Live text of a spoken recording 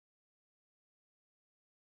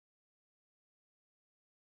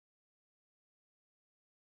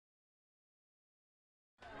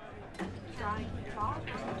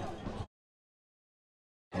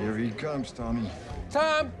comes, Tommy.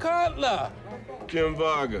 Tom Cutler. Kim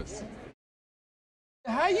Vargas.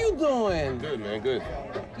 How you doing? Good, man, good.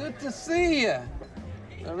 Good to see you.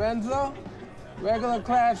 Lorenzo, regular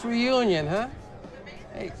class reunion, huh?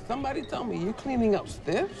 Hey, somebody told me you cleaning up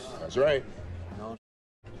stiffs? That's right. No.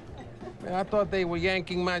 Man, I thought they were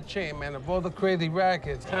yanking my chain, man, of all the crazy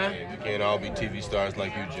rackets, huh? Hey, we can't all be TV stars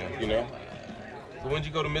like you, Jim, you know? So when'd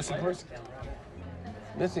you go to missing person?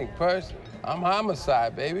 Missing person? I'm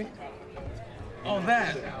homicide, baby. Oh,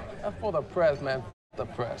 that's for the press, man. The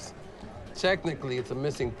press. Technically, it's a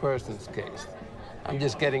missing persons case. I'm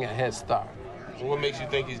just getting a head start. So what makes you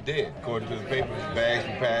think he's dead? According to the paper, his bags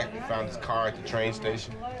were packed, we found his car at the train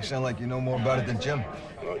station. You sound like you know more about it than Jim.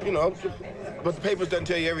 Well, you know, but the papers doesn't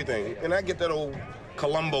tell you everything. And I get that old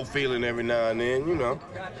Columbo feeling every now and then, you know.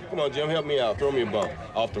 Come on, Jim, help me out. Throw me a bone.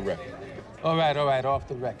 Off the record. All right, off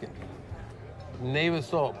the record. Neighbor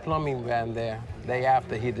saw a plumbing van there day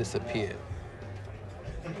after he disappeared.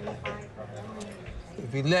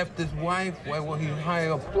 If he left his wife, why would he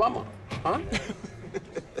hire a plumber, huh?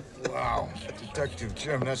 Wow, Detective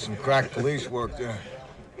Jim, that's some crack police work there.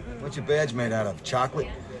 What's your badge made out of, chocolate?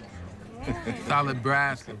 Solid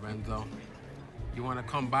brass, Lorenzo. You want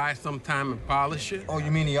to come by sometime and polish it? Oh, you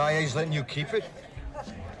mean the IA's letting you keep it?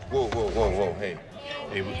 Whoa. Hey,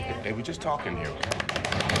 we're just talking here.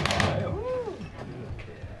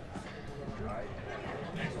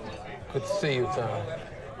 Good to see you, Tom.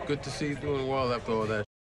 Good to see you doing well after all that.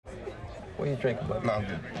 What are you drinking, bud? No, I'm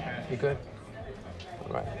good. You good?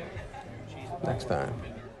 All right. Next time.